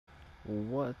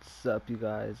What's up, you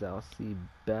guys? I'll see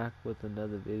back with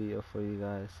another video for you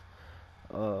guys.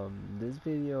 This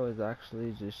video is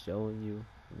actually just showing you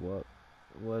what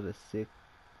a sick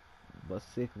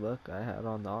luck I had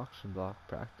on the auction block.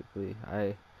 Practically,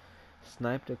 I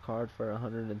sniped a card for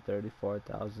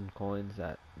 134,000 coins.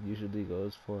 That usually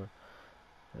goes for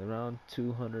around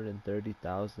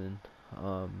 230,000.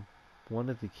 One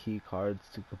of the key cards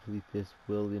to complete this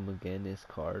Willie McGinest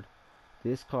card.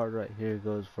 This card right here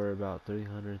goes for about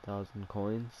 300,000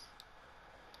 coins.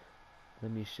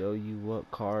 Let me show you what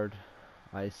card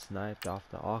I sniped off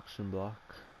the auction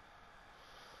block.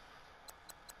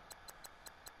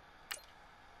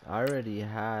 I already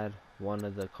had one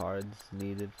of the cards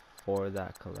needed for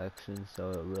that collection, so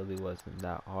it really wasn't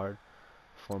that hard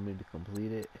for me to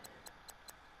complete it.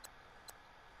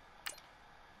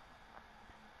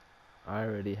 I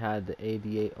already had the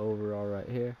 88 overall right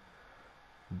here,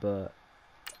 but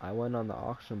I went on the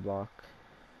auction block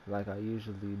like I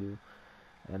usually do,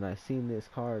 and I seen this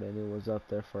card and it was up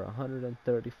there for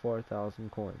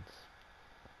 134,000 coins.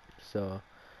 So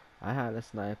I had to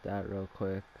snipe that real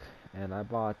quick, and I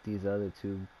bought these other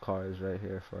two cards right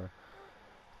here for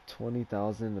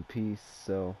 20,000 a piece.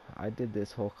 So I did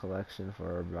this whole collection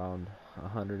for around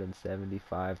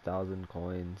 175,000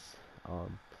 coins.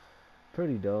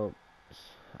 Pretty dope.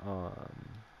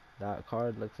 That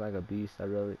card looks like a beast. I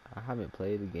haven't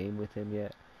played a game with him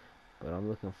yet, but I'm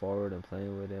looking forward to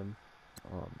playing with him.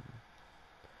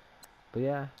 But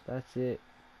yeah, that's it.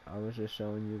 I was just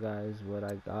showing you guys what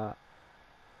I got.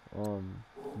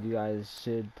 You guys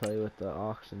should play with the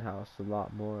auction house a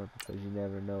lot more, because you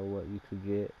never know what you could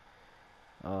get.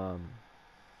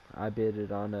 I bid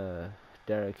it on a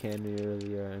Derrick Henry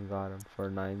earlier and got him for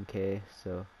 9K.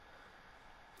 So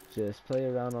just play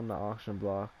around on the auction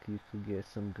block. You could get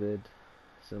some good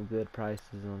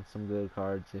prices on some good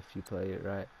cards if you play it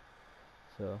right.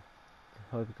 So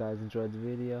hope you guys enjoyed the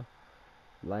video.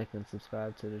 Like and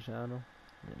subscribe to the channel,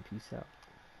 and peace out.